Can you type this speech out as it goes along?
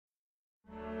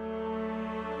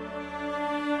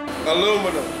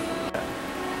Aluminum.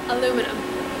 Aluminum.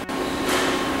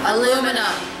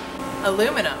 Aluminum.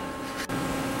 Aluminum.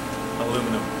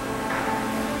 Aluminum.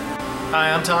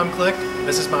 Hi, I'm Tom Click.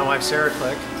 This is my wife Sarah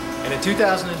Click. And in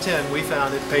 2010 we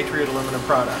founded Patriot Aluminum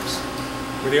Products.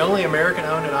 We're the only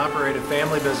American-owned and operated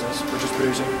family business which is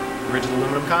producing rigid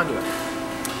aluminum conduit.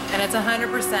 And it's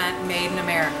 100% made in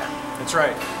America. That's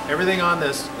right. Everything on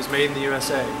this is made in the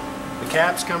USA. The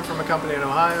caps come from a company in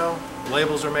Ohio. The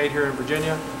labels are made here in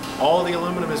Virginia. All the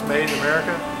aluminum is made in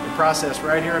America and processed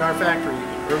right here in our factory in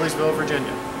Earlysville,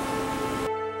 Virginia.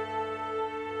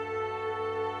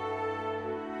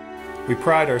 We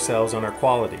pride ourselves on our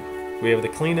quality. We have the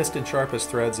cleanest and sharpest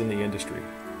threads in the industry.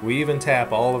 We even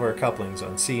tap all of our couplings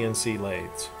on CNC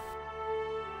lathes.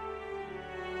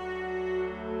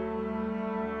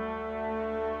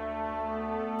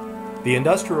 The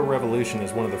Industrial Revolution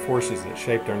is one of the forces that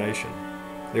shaped our nation.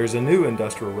 There's a new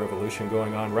industrial revolution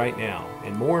going on right now,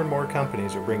 and more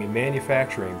companies are bringing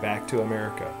manufacturing back to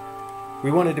America.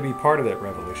 We wanted to be part of that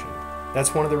revolution.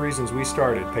 That's one of the reasons we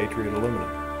started Patriot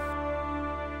Aluminum.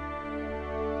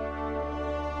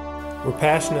 We're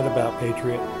passionate about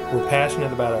Patriot, we're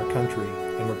passionate about our country,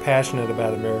 and we're passionate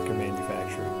about American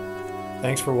manufacturing.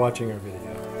 Thanks for watching our video.